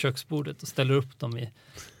utspridda på köksbordet och ställer upp dem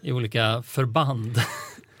i olika förband.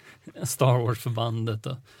 Star Wars-förbandet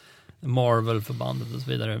och Marvel-förbandet och så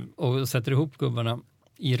vidare. Och sätter ihop gubbarna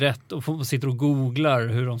i rätt och sitter och googlar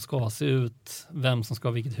hur de ska se ut, vem som ska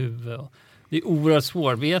ha vilket huvud. Det är oerhört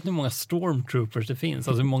svårt. Vet ni hur många Stormtroopers det finns?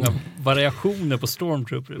 Alltså hur många variationer på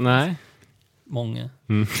Stormtroopers? Nej. Många.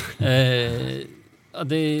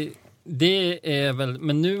 Det är väl,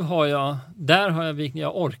 men nu har jag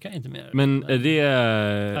jag orkar inte mer. Men är det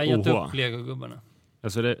jag har gett OH? upp legogubbarna.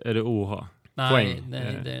 Alltså är det OH? Nej,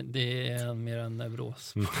 det är mer en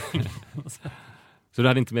neuros. Så du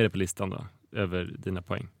hade inte med det på listan då? Över dina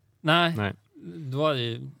poäng? Nej. Då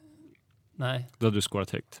hade du skårat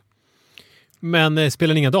högt. Men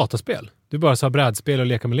spelar ni inga dataspel? Du bara sa brädspel och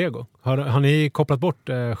leka med Lego. Har ni kopplat bort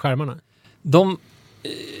skärmarna?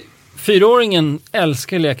 4-åringen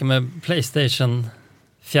älskar att leka med PlayStation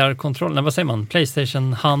fjärrkontroll. Nej, vad säger man?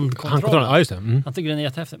 PlayStation handkontroll. Ja, just det. Han tycker den är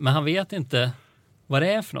jättehäftig. Men han vet inte vad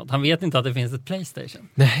det är för något. Han vet inte att det finns ett PlayStation.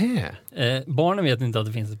 Nej. Barnen vet inte att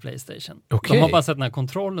det finns ett PlayStation. Okay. De har bara sett den här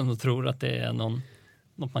kontrollen och tror att det är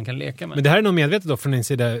något man kan leka med. Men det här är nog medvetet då från din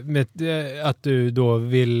sida med, att du då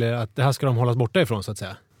vill att det här ska de hållas borta ifrån så att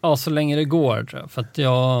säga? Ja, så länge det går tror jag. För att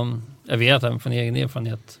jag vet även från egen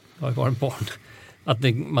erfarenhet, jag har varit barn, att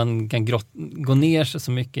man kan gå ner sig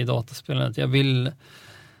så mycket i dataspelet. Jag vill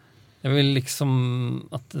liksom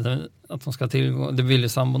att de ska tillgå, det vill ju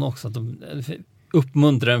sambon också, att de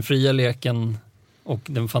uppmuntrar den fria leken och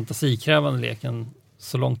den fantasikrävande leken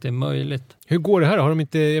så långt det är möjligt. Hur går det här? Har de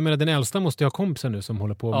inte, jag menar den äldsta måste ju ha kompisar nu som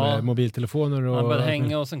håller på med mobiltelefoner och... Han började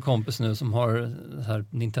hänga hos en kompis nu som har det här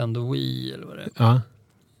Nintendo Wii eller vad det är. Ja.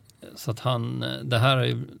 Så att han, det här är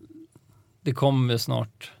ju, det kommer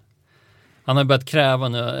snart. Han har börjat kräva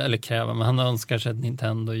nu, men han önskar sig ett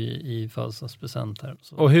Nintendo i födelsedagspresent här.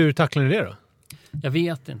 Så. Och hur tacklar ni det då? Jag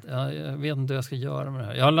vet inte. Jag vet inte hur jag ska göra med det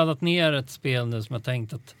här. Jag har laddat ner ett spel nu som jag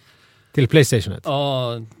tänkt att... Till PlayStation 1?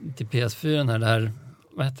 Ja, till PS4 här. Det här,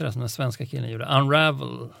 vad heter det som den svenska killen gjorde?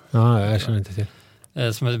 Unravel. Ja, jag känner inte till.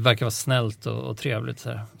 Som verkar vara snällt och trevligt. Så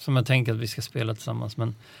här. Som jag tänker att vi ska spela tillsammans.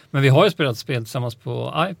 Men vi har ju spelat spel tillsammans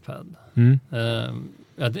på iPad.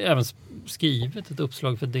 Jag hade även skrivit ett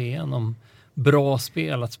uppslag för DN om bra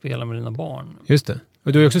spel att spela med dina barn. Just det.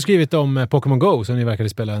 Och du har också skrivit om Pokémon Go som ni verkade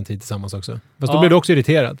spela en tid tillsammans också. Fast då blev du också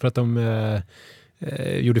irriterad för att de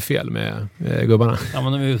gjorde fel med gubbarna. Ja,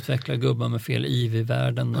 men de utvecklar gubbar med fel i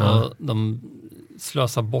världen och de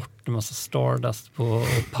slösar bort en massa Stardust på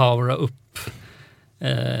att powera upp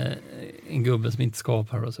en gubbe som inte ska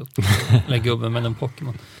poweras upp. Eller gubben med en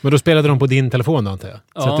Pokémon. Men då spelade de på din telefon då, antar jag?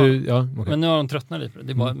 Ja, så att okay. Men nu har de tröttnat lite på det.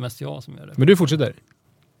 Det är bara mest jag som gör det. Men du fortsätter?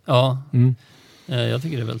 Ja, jag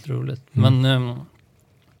tycker det är väldigt roligt. Men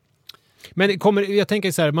jag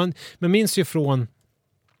tänker så här, man minns ju från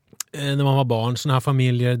när man var barn, såna här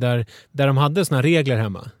familjer där de hade såna regler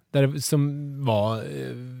hemma. Som var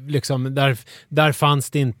liksom, där fanns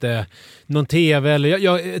det inte någon tv eller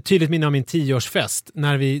jag tydligt minne av min 10-årsfest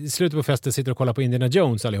när vi i slutet på festen sitter och kollar på Indiana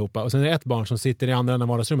Jones allihopa och sen är det ett barn som sitter i andra änden av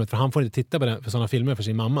vardagsrummet för han får inte titta på sådana filmer för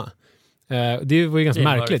sin mamma. Det var ju ganska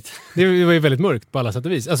märkligt. Det var ju väldigt mörkt på alla sätt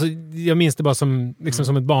och vis. Alltså, jag minns det bara som, liksom,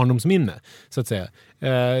 som ett barndomsminne så att säga.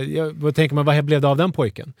 Vad tänker man, vad blev det av den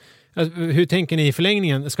pojken? Alltså, hur tänker ni i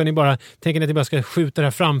förlängningen? Tänker ni att ni bara ska skjuta det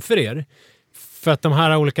här framför er? För att de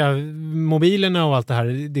här olika mobilerna och allt det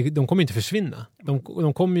här, de kommer inte försvinna.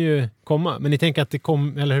 De kommer ju komma. Men ni tänker att det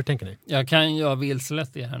kommer, eller hur tänker ni? Jag kan ju ha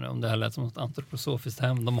vilselett det här nu om det här lät som ett antroposofiskt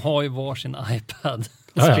hem. De har ju varsin iPad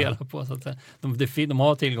att spela på. Så att de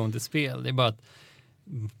har tillgång till spel. Det är bara att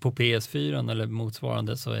på PS4 eller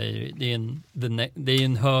motsvarande så är det är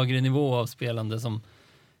en högre nivå av spelande som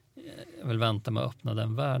jag vill vänta med att öppna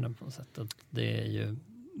den världen på något sätt. Att det är ju,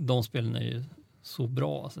 de spelen är ju så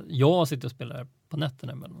bra. Alltså, jag sitter och spelar på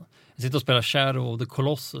nätterna. Jag sitter och spelar Shadow of the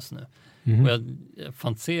Colossus nu. Och jag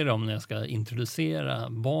fantiserar om när jag ska introducera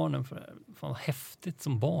barnen för det här. Fan vad häftigt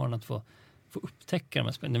som barn att få upptäcka de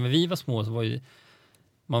här spelen. När vi var små så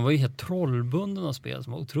man var ju helt trollbunden av spel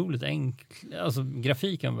som var otroligt enkla. Alltså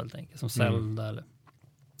grafiken var väldigt enkel. Som Zelda eller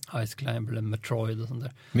Ice Climber eller Metroid och sånt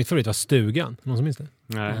där. Mitt favorit var Stugan. Någon som minns det?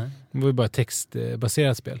 Nej. Det var ju bara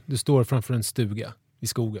textbaserat spel. Du står framför en stuga i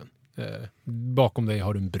skogen. Bakom dig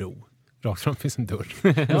har du en bro. Rakt fram finns en dörr.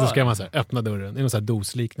 Och så ska man så här, öppna dörren i någon så här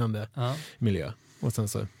dosliknande miljö. Och sen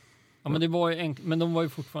så... Ja, men det var ju men de var ju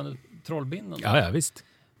fortfarande trollbindande. Ja, visst.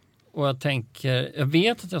 Och jag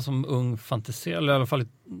vet att jag som ung fantiserade, eller i alla fall i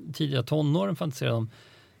tidiga tonåren fantiserade om,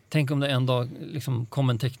 tänk om det en dag liksom kom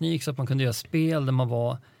en teknik så att man kunde göra spel där man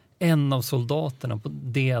var en av soldaterna på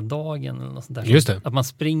D-dagen eller något sånt där. Just det. Att man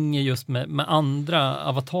springer just med andra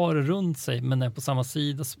avatarer runt sig men är på samma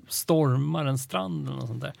sida, stormar en strand eller något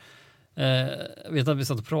sånt där. Jag vet att vi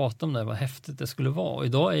satt och pratade om det, vad häftigt det skulle vara. Och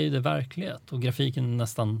idag är ju det verklighet och grafiken är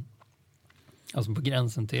nästan alltså på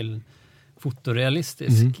gränsen till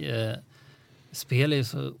fotorealistisk. Spel är ju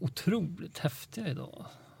så otroligt häftiga idag.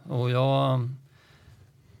 Och jag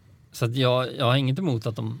har inget emot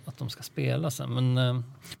att de ska spela sen. Men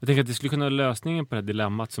jag tänker att det skulle kunna vara lösningen på det här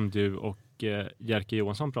dilemmat som du och Jerker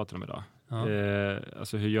Johansson pratar om idag. Ja.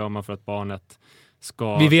 Alltså hur gör man för att barnet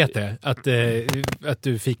ska... Vi vet det, att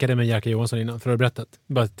du fikade med Jerker Johansson innan, för att ha berättat.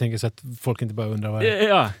 Bara tänker så att folk inte bara undrar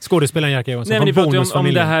vad skådespelaren Jerker Johansson. Nej, men ni pratar ju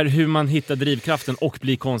om det här hur man hittar drivkraften och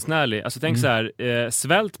blir konstnärlig. Alltså tänk så här,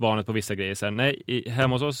 svält barnet på vissa grejer. Så här, nej,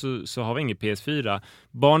 hemma hos oss så har vi ingen PS4.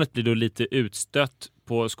 Barnet blir då lite utstött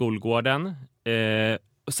på skolgården.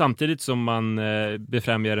 Samtidigt som man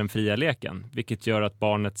befrämjar den fria leken. Vilket gör att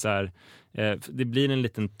barnet så här, det blir en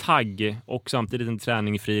liten tagg och samtidigt en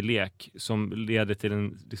träning i fri lek som leder till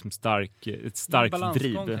en liksom ett starkt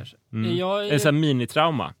driv. En sån här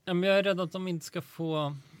minitrauma. Jag är rädd att de inte ska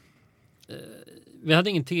få... Vi hade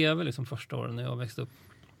ingen tv liksom första åren när jag växte upp.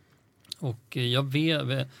 Och jag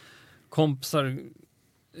vet kompisar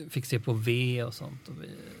fick se på V och sånt.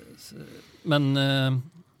 Men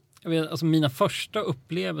jag vet, alltså mina första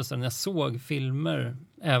upplevelser när jag såg filmer,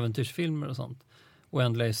 äventyrsfilmer och sånt,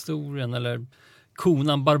 Oändliga historien eller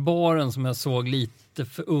Conan Barbaren som jag såg lite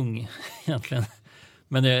för ung egentligen.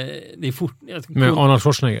 Men det är med Arnold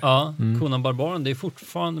Schwarzenegger. Ja, Conan Barbaren, det är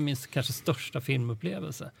fortfarande min kanske största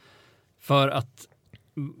filmupplevelse. För att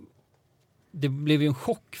det blev ju en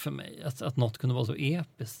chock för mig att något kunde vara så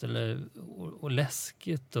episkt och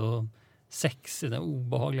läskigt och sexigt, den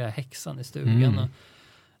obehagliga häxan i stugan.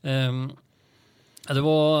 Det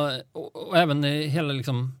var och även hela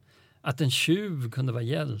liksom att en tjuv kunde vara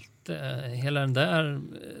hjälte, hela den där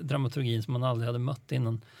dramaturgin som man aldrig hade mött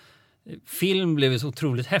innan. Film blev ju så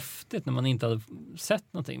otroligt häftigt när man inte hade sett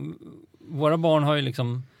någonting. Våra barn har ju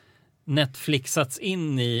liksom Netflixats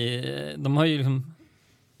in i, de har ju liksom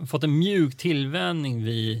fått en mjuk tillvänjning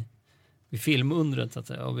vid filmundret så att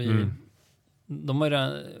säga. Och de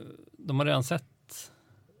har redan sett,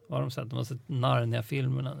 vad har de sett? De har sett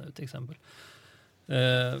Narnia-filmerna nu till exempel.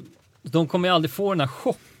 De kommer ju aldrig få den här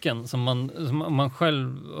chocken som man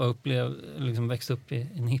själv har upplevt, liksom växt upp i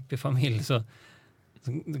en hippiefamilj. Så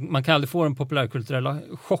man kan aldrig få den populärkulturella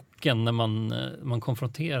chocken när man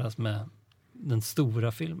konfronteras med den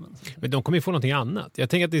stora filmen. Men de kommer ju få någonting annat. Jag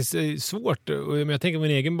tänker att det är svårt. Jag tänker på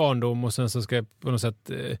min egen barndom och sen så ska jag på något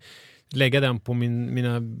sätt lägga den på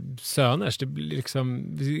mina söners. Det blir liksom,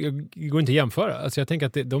 det går inte att jämföra. Alltså jag tänker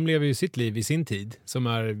att de lever ju sitt liv i sin tid som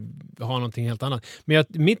har någonting helt annat. Men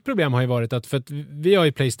mitt problem har ju varit att, för att vi har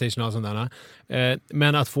ju PlayStation och sådana,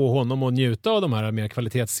 men att få honom att njuta av de här mer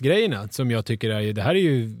kvalitetsgrejerna som jag tycker det här är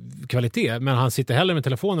ju kvalitet, men han sitter hellre med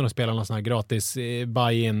telefonen och spelar någon sån här gratis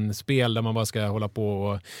buy-in-spel där man bara ska hålla på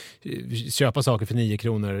och köpa saker för 9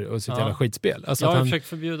 kronor och sitt jävla skitspel. Alltså jag har försökt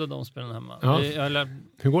förbjuda de spelen hemma. Ja.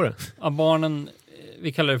 Hur går det? Ja, barnen,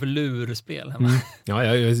 vi kallar det för lurspel hemma. Ja.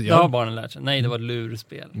 Det har barnen lärt sig. Nej, det var ett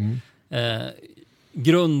lurspel.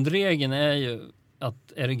 Grundregeln är ju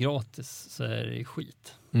att är det gratis så är det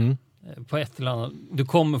skit. På ett eller annat. Du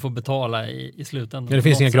kommer få betala i slutändan. Ja, det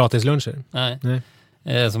finns inga gratis luncher. Nej.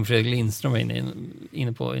 Som Fredrik Lindström var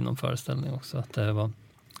inne på inom föreställningen också. Att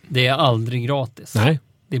det är aldrig gratis. Nej.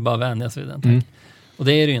 Det är bara vänjas vid den. Och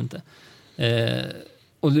det är det ju inte.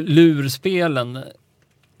 Och lurspelen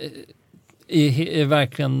är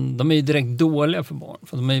verkligen, de är ju direkt dåliga för barn.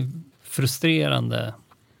 För de är frustrerande.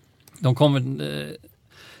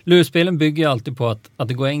 Lurspelen bygger alltid på att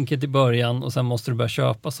det går enkelt i början och sen måste du börja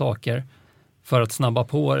köpa saker för att snabba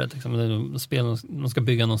på det. Liksom. De ska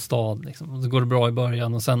bygga någon stad. Liksom. Och så går det bra i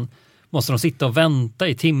början och sen måste de sitta och vänta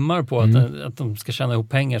i timmar på att de ska tjäna ihop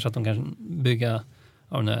pengar så att de kan bygga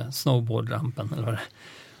snowboardrampen eller vad det är.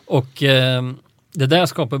 Och det där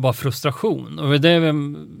skapar bara frustration. Och det är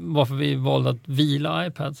varför vi valde att vila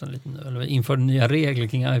iPadsen lite nu. Eller införde nya regler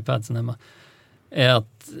kring iPadsen hemma. Är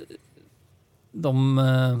att de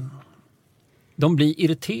blir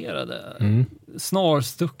irriterade.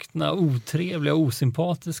 Snarstuckna, otrevliga,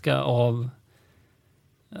 osympatiska av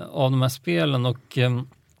de här spelen.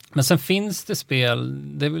 Men sen finns det spel,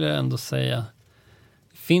 det vill jag ändå säga.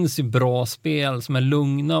 Det finns ju bra spel som är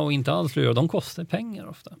lugna och inte alls luriga. De kostar pengar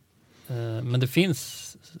ofta. Men det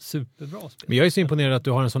finns superbra spel. Men jag är så imponerad att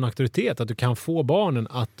du har en sån auktoritet att du kan få barnen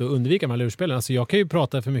att undvika de här lurspelen. Alltså jag kan ju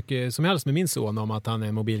prata för mycket som helst med min son om att han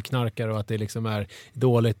är mobilknarkare och att det liksom är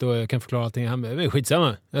dåligt och jag kan förklara allting. Han är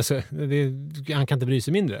skitsamma. Alltså, han kan inte bry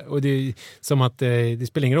sig mindre. Och det är som att det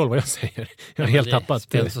spelar ingen roll vad jag säger. Jag är helt tappat. Det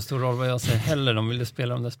spelar så stor roll vad jag säger heller. De ville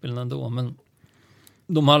spela de där spelen ändå. Men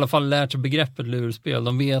de har i alla fall lärt sig begreppet lurspel.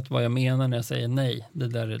 De vet vad jag menar när jag säger nej. Det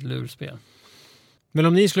där är ett lurspel. Men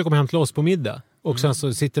om ni skulle komma hem till oss på middag och sen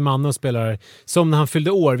så sitter man och spelar som när han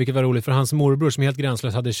fyllde år, vilket var roligt för hans morbror som är helt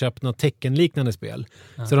gränslös hade köpt något teckenliknande spel.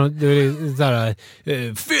 Så det var så här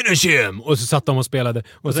finish him! Och så satt de och spelade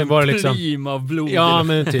och sen var det liksom av blod. Ja,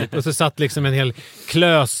 men typ. Och så satt liksom en hel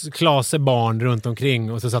klase barn runt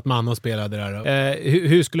omkring och så satt man och spelade där.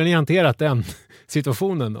 Hur skulle ni hanterat den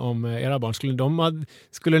situationen om era barn? Skulle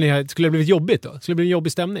det blivit jobbigt då? Skulle det bli en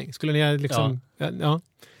jobbig stämning? Skulle ni liksom ja.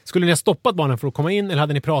 Skulle ni ha stoppat barnen för att komma in eller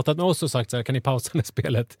hade ni pratat med oss och sagt så här, kan ni pausa det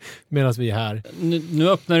spelet medan vi är här? Nu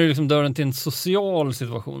öppnar det liksom dörren till en social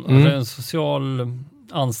situation. Eller en social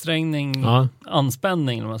ansträngning,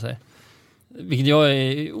 anspänning om man säger. Vilket jag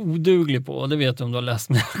är oduglig på och det vet du om du har läst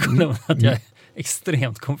med att jag är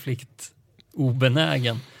extremt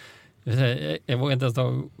konfliktobenägen. Jag vågar inte ens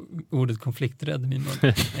ta ordet konflikträdd i min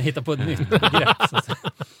mun. Jag hittar på ett nytt begrepp.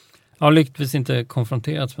 Jag har lyckligtvis inte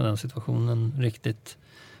konfronterats med den situationen riktigt.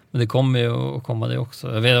 Men det kommer ju att komma det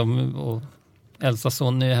också. Jag vet och Elsa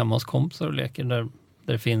son är hemma hos kompisar och leker där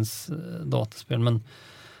det finns dataspel. Men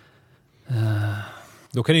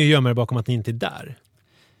då kan ni ju gömma er bakom att ni inte är där.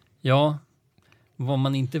 Ja, vad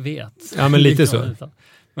man inte vet. Ja, men lite så.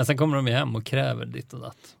 Men sen kommer de ju hem och kräver ditt och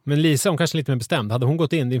datt. Men Lisa, hon kanske är lite mer bestämd. Hade hon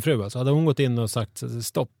gått in, din fru alltså, hade hon gått in och sagt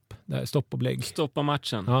stopp och belägg? Stoppa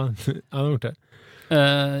matchen. Ja, hade hon gjort det?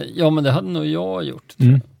 Ja, men det hade nog jag gjort.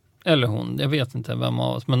 Eller hon, jag vet inte vem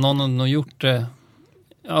av oss. Men någon hade nog gjort det.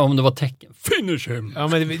 Ja, om det var tecken. Finish him! Ja,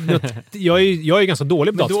 men jag är ganska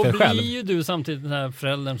dålig på dataspel själv. Men då blir ju du samtidigt den här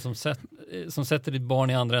föräldern som sätter ditt barn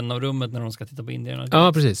i andra änden av rummet när de ska titta på Indien.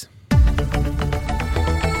 Ja, precis.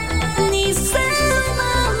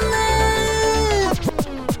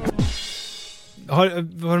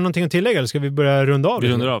 Har du någonting att tillägga eller ska vi börja runda av? Vi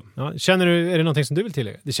rundar av. Ja. Känner du, är det någonting som du vill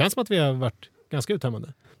tillägga? Det känns som att vi har varit ganska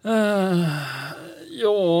uttömmande.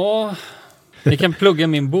 Ja... Ni kan plugga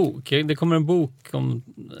min bok. Det kommer en bok om...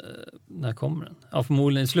 när kommer den? Ja,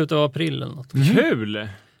 förmodligen i slutet av april eller något. Kul!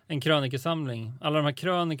 En krönikesamling. Alla de här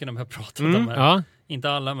krönikerna vi har pratat om här. Ja.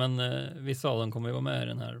 Inte alla, men vissa av dem kommer ju vara med i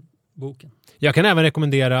den här boken. Jag kan även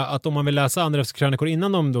rekommendera att om man vill läsa Andrevs krönikor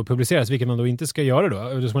innan de då publiceras, vilket man då inte ska göra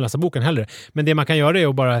då ska man läsa boken hellre. Men det man kan göra är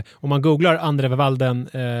att bara, om man googlar Andrev Walden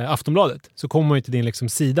Aftonbladet, så kommer man ju till din liksom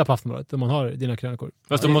sida på Aftonbladet där man har dina krönikor.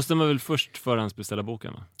 Fast då måste man väl först förhandsbeställa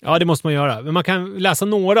boken, va? Ja, det måste man göra. Men man kan läsa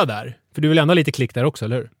några där. För du vill ändå ha lite klick där också,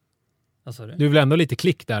 eller hur? Alltså det? Du vill ändå lite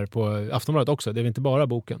klick där på Aftonbladet också. Det är väl inte bara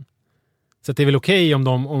boken. Så det är väl okej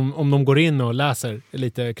om de går in och läser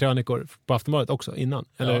lite krönikor på Aftonbladet också innan.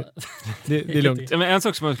 Eller? Ja. Det är lugnt. Men en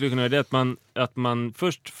sak som man skulle kunna göra är att man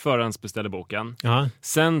först förhandsbeställer boken. Ja.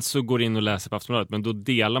 Sen så går in och läser på Aftonbladet. Men då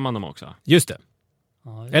delar man dem också. Just det.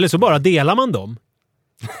 Ja, eller så bara delar man dem.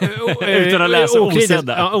 Utan att läsa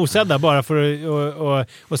osedda. Ja, osedda bara för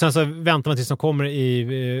och sen så väntar man tills de kommer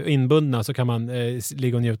i inbundna, så kan man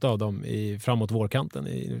ligga och njuta av dem framåt vårkanten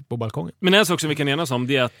på balkongen. Men en sak som vi kan enas om,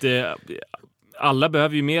 det är att alla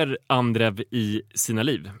behöver ju mer Andrev i sina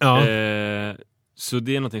liv. Ja. Så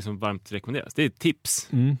det är något som varmt rekommenderas. Det är ett tips.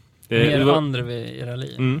 Mer Andrev i era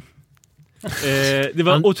liv. Det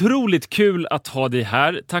var otroligt kul att ha dig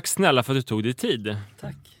här. Tack snälla för att du tog dig tid.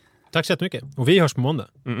 Tack så jättemycket. Och vi hörs på måndag.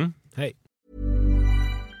 Hej.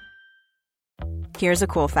 Here's a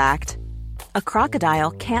cool fact. A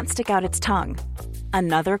crocodile can't stick out its tongue.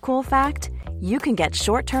 Another cool fact, you can get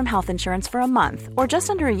short-term health insurance for a month or just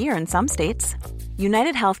under a year in some states.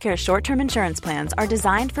 United Healthcare short-term insurance plans are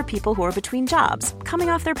designed for people who are between jobs, coming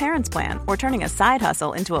off their parents' plan, or turning a side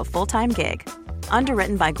hustle into a full-time gig.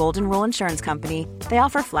 Underwritten by Golden Rule Insurance Company, they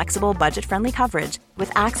offer flexible, budget-friendly coverage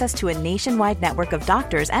with access to a nationwide network of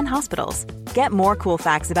doctors and hospitals. Get more cool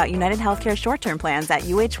facts about United Healthcare short-term plans at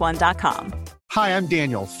uh1.com. Hi, I'm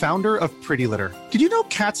Daniel, founder of Pretty Litter. Did you know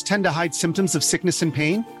cats tend to hide symptoms of sickness and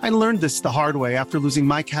pain? I learned this the hard way after losing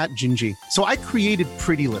my cat, Gingy. So I created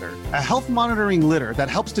Pretty Litter, a health monitoring litter that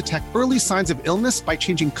helps detect early signs of illness by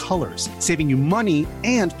changing colors, saving you money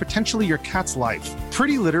and potentially your cat's life.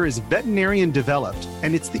 Pretty Litter is veterinarian developed,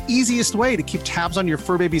 and it's the easiest way to keep tabs on your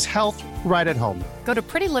fur baby's health right at home. Go to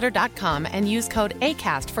prettylitter.com and use code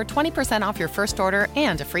ACAST for 20% off your first order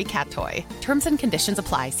and a free cat toy. Terms and conditions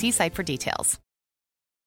apply. See site for details.